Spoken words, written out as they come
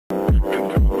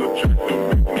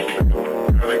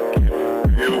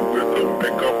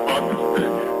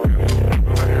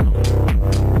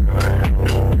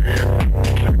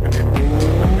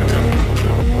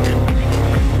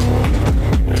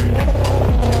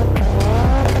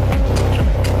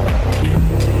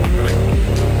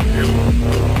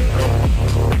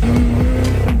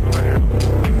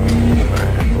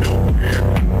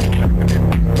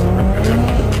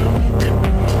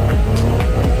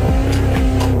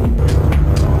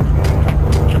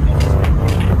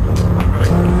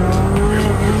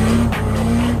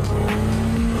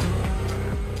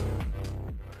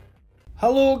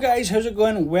guys, how's it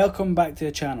going? Welcome back to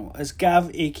the channel. It's Gav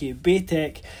aka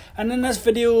Beytek, and in this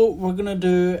video we're going to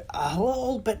do a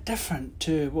little bit different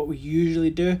to what we usually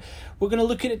do. We're going to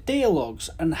look at data logs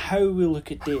and how we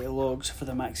look at data logs for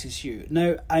the Maxxecu.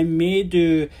 Now I may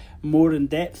do more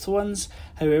in-depth ones,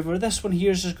 however this one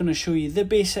here is just going to show you the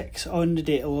basics on the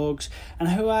data logs and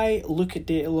how I look at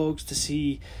data logs to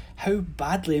see how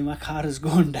badly my car is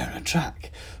going down a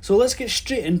track. So let's get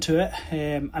straight into it.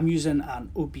 I'm using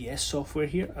an OBS software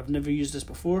here. I've never used this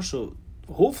before, so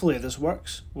hopefully this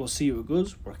works. We'll see how it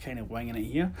goes. We're kind of winging it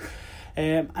here.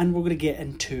 And we're going to get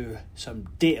into some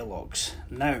data logs.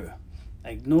 Now,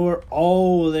 ignore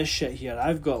all this shit here.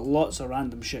 I've got lots of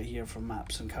random shit here from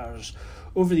maps and cars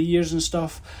over the years and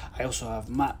stuff. I also have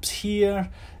maps here.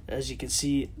 As you can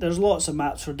see, there's lots of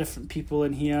maps for different people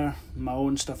in here, my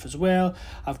own stuff as well.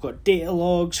 I've got data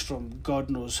logs from God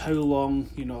knows how long,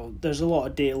 you know, there's a lot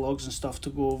of data logs and stuff to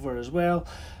go over as well.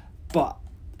 But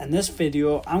in this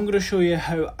video, I'm going to show you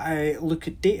how I look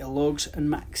at data logs in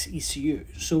Maxxecu.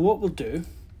 So what we'll do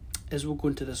is we'll go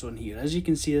into this one here. As you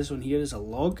can see, this one here is a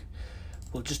log.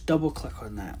 We'll just double click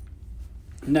on that.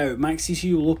 Now,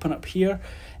 Maxxecu will open up here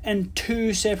in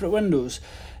two separate windows.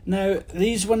 Now,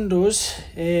 these windows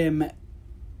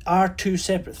are two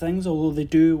separate things, although they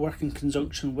do work in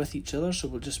conjunction with each other. So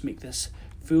we'll just make this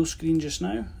full screen just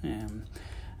now. And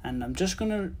I'm just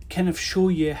going to kind of show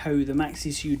you how the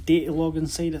Maxxecu data logging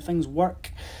side of things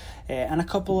work. And a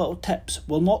couple little tips.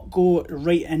 We'll not go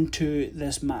right into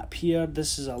this map here.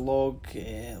 This is a log,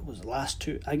 was the last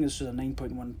two, I think this was a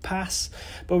 9.1 pass.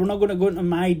 But we're not going to go into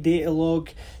my data log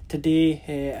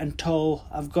today until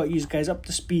I've got you guys up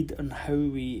to speed on how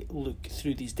we look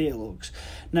through these data logs.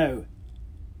 Now,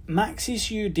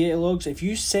 Maxxecu data logs, if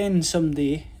you send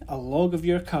somebody a log of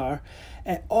your car,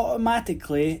 it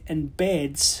automatically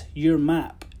embeds your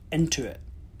map into it.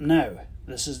 Now,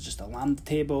 this is just a land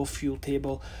table, fuel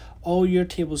table, all your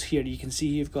tables here. You can see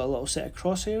you've got a little set of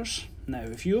crosshairs. Now,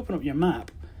 if you open up your map,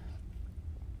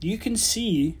 you can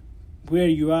see where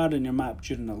you are in your map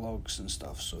during the logs and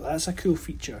stuff. So that's a cool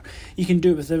feature. You can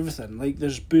do it with everything. Like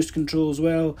there's boost control as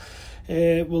well.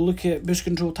 We'll look at boost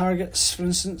control targets, for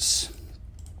instance.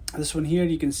 This one here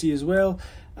you can see as well.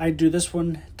 I do this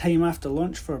one time after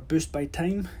launch for boost by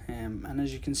time. And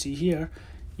as you can see here,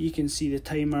 you can see the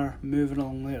timer moving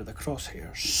along there, the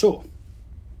crosshairs. So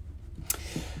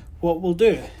what we'll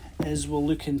do is we'll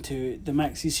look into the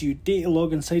Maxxecu data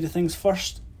logging side of things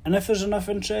first, and if there's enough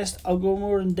interest, I'll go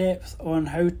more in depth on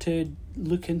how to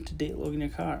look into data logging your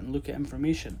car and look at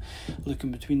information,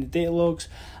 looking between the data logs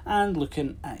and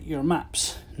looking at your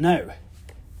maps. Now,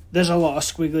 there's a lot of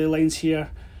squiggly lines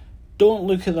here. Don't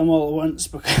look at them all at once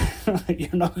because you're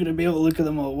not going to be able to look at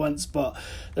them all at once, but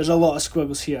there's a lot of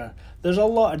squiggles here. There's a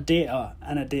lot of data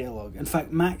in a data log. In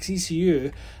fact,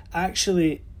 Maxxecu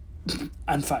actually,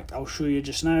 in fact, I'll show you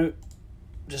just now,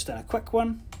 just in a quick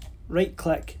one. Right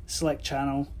click, select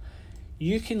channel.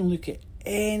 You can look at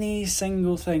any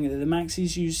single thing that the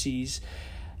Maxxecu sees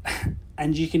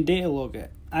and you can data log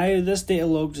it. This data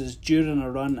logs is during a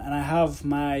run, and I have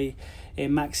my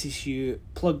Maxxecu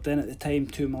plugged in at the time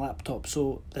to my laptop,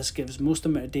 so this gives most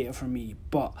amount of data for me,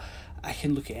 but I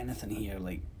can look at anything here.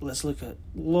 Like, let's look at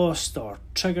lost or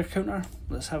trigger counter.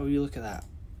 Let's have a wee look at that.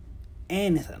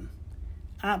 Anything.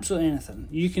 Absolutely anything.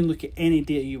 You can look at any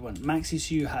data you want.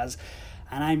 Maxxecu has,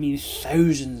 and I mean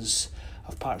thousands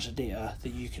of parts of data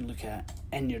that you can look at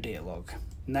in your data log.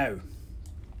 Now,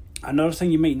 another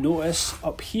thing you might notice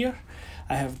up here,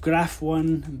 I have graph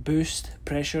 1, boost,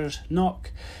 pressures,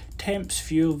 knock, temps,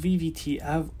 fuel, VVT. I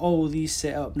have all these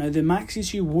set up. Now the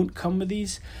Maxxecu won't come with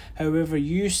these, however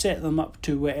you set them up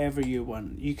to whatever you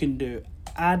want. You can do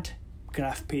add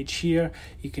graph page here,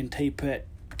 you can type it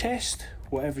test,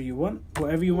 whatever you want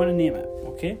to name it,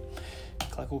 okay?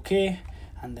 Click OK,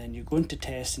 and then you go into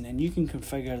test, and then you can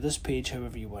configure this page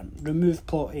however you want. Remove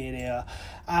plot area,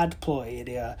 add plot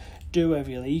area, do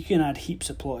whatever you like. You can add heaps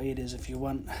of plot areas if you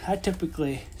want. I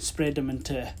typically spread them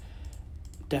into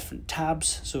different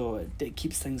tabs, so it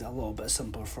keeps things a little bit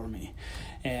simpler for me.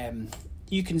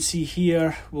 You can see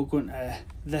here, we'll go into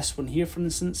this one here, for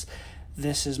instance.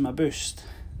 This is my boost.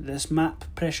 This map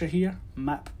pressure here,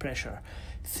 map pressure,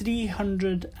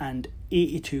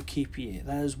 382 kPa.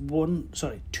 That is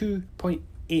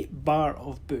 2.8 bar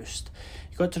of boost.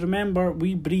 You got to remember,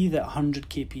 we breathe at 100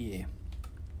 kPa.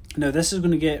 Now this is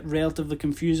going to get relatively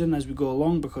confusing as we go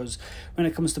along, because when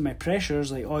it comes to my pressures,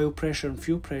 like oil pressure and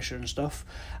fuel pressure and stuff,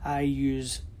 I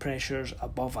use pressures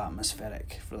above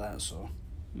atmospheric for that. So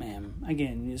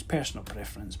again, it's personal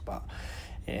preference, but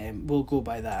we'll go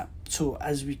by that. So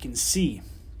as we can see,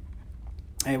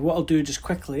 What I'll do just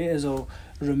quickly is I'll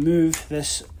remove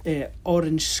this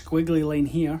orange squiggly line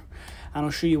here, and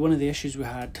I'll show you one of the issues we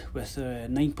had with the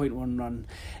 9.1 run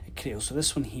at Crail. So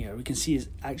this one here, we can see is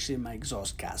actually my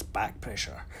exhaust gas back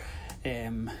pressure.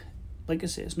 Like I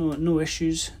say, it's no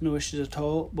issues at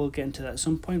all. We'll get into that at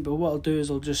some point, but what I'll do is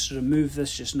I'll just remove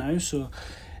this just now. So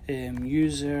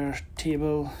user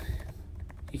table,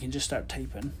 you can just start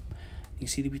typing. You can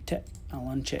see the wee tick. I'll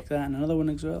uncheck that, and another one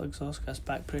as well, exhaust gas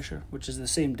back pressure, which is the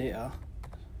same data.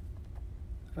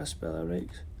 If I spell that right,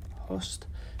 host,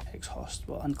 exhaust.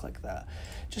 Well, unclick that.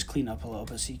 Just clean up a little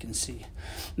bit so you can see.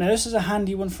 Now this is a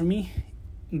handy one for me,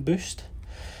 boost.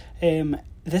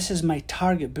 This is my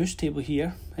target boost table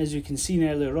here. As you can see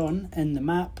earlier on in the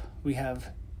map, we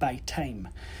have by time.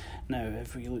 Now,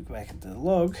 if we look back into the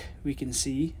log, we can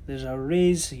see there's a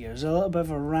raise here. There's a little bit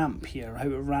of a ramp here, how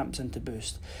it ramps into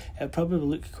boost. It'll probably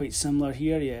look quite similar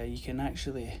here. Yeah, you can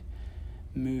actually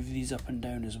move these up and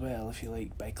down as well, if you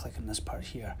like, by clicking this part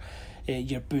here.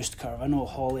 Your boost curve. I know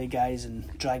Holly guys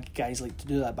and drag guys like to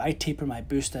do that, but I taper my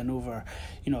boost in over,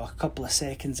 a couple of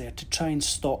seconds there to try and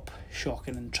stop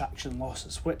shocking and traction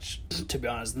losses, which, to be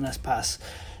honest, in this pass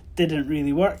didn't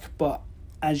really work. But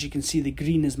as you can see, the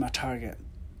green is my target.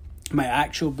 My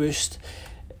actual boost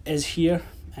is here,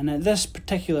 and at this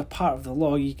particular part of the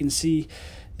log, you can see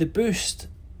the boost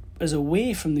is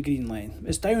away from the green line.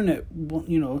 It's down at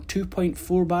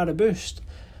 2.4 bar of boost,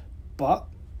 but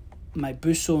my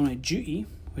boost zone of duty,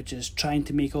 which is trying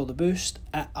to make all the boost,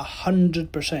 at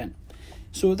 100%.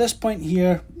 So at this point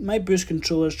here, my boost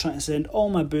controller is trying to send all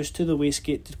my boost to the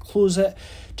wastegate to close it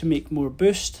to make more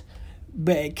boost,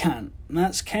 but it can't. And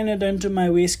that's kind of down to my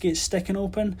wastegate sticking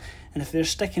open, and if they're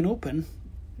sticking open,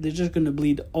 they're just going to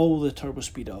bleed all the turbo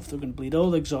speed off. They're going to bleed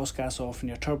all the exhaust gas off, and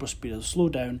your turbo speed will slow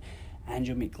down and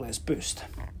you'll make less boost.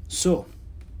 So,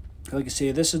 like I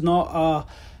say, this is not a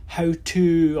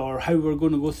how-to or how we're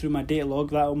going to go through my data log.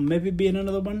 That'll maybe be in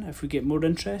another one if we get more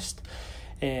interest.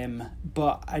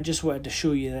 But I just wanted to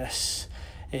show you this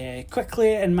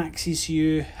quickly in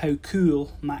Maxxecu, how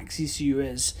cool Maxxecu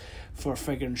is for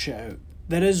figuring shit out.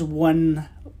 There is one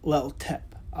little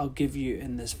tip I'll give you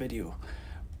in this video.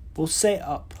 We'll set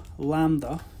up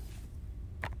Lambda,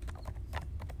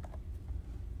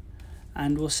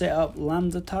 and we'll set up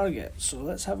Lambda target. So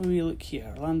let's have a wee look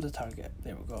here. Lambda target,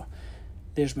 there we go.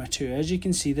 There's my 2. As you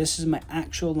can see, this is my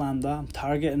actual Lambda. I'm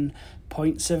targeting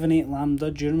 0.78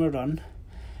 Lambda during my run.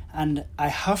 And I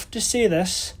have to say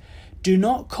this, do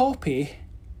not copy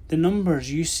the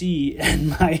numbers you see in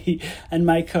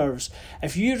my curves.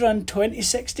 If you run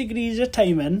 26 degrees of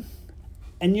timing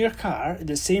in your car,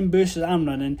 the same boost as I'm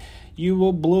running, you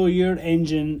will blow your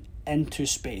engine into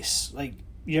space. Like,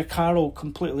 your car will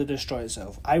completely destroy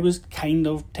itself. I was kind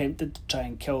of tempted to try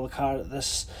and kill the car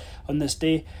on this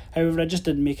day. However, I just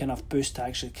didn't make enough boost to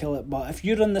actually kill it. But if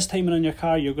you run this timing on your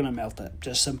car, you're going to melt it.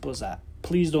 Just simple as that.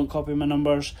 Please don't copy my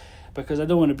numbers, because I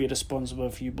don't want to be responsible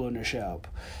for you blowing your shit up.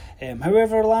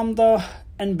 However, Lambda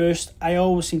in boost, I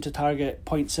always seem to target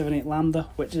 0.78 Lambda,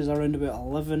 which is around about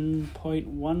 11.1,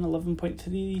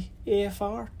 11.3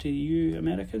 AFR to you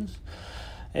Americans.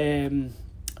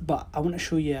 But I want to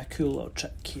show you a cool little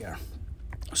trick here.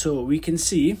 So we can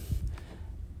see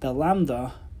the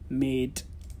Lambda made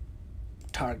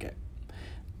target,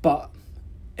 but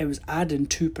it was adding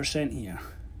 2% here.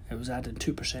 It was adding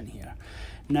 2% here.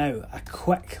 Now, a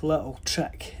quick little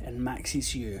trick in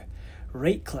Maxxecu.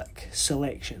 Right click,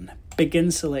 selection,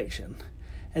 begin selection.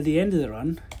 At the end of the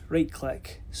run, right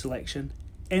click, selection,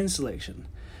 end selection.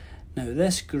 Now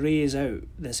this greys out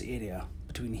this area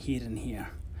between here and here.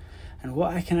 And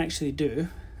what I can actually do,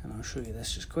 and I'll show you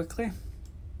this just quickly.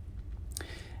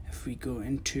 If we go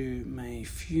into my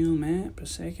fuel map a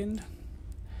second,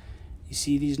 you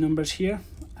see these numbers here.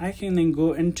 I can then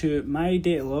go into my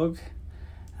data log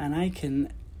and I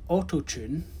can auto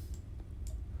tune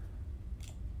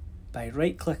by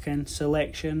right clicking,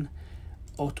 selection,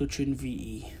 auto tune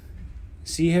VE.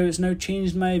 See how it's now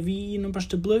changed my VE numbers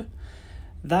to blue?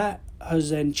 That has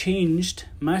then changed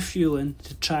my fueling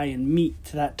to try and meet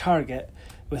that target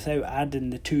without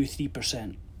adding the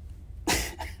 2-3%.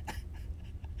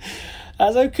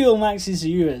 That's how cool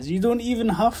Maxxecu is. You don't even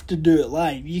have to do it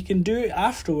live. You can do it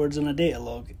afterwards in a data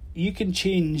log. You can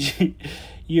change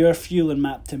your fueling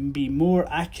map to be more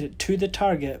accurate to the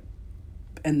target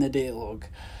in the data log.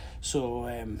 So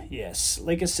yes,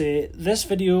 like I say, this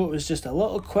video was just a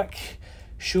little quick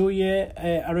show you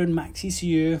around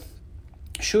Maxxecu,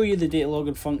 show you the data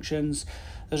logging functions.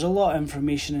 There's a lot of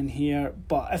information in here,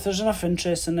 but if there's enough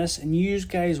interest in this and you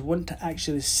guys want to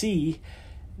actually see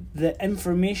the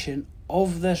information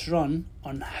of this run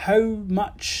on how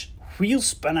much wheel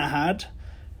spin I had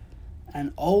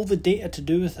and all the data to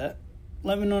do with it,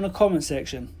 let me know in the comment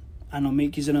section and I'll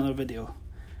make you another video.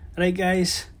 Right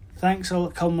guys, thanks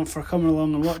for coming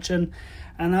along and watching,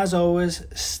 and as always,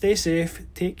 stay safe,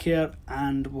 take care,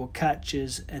 and we'll catch you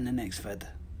in the next vid.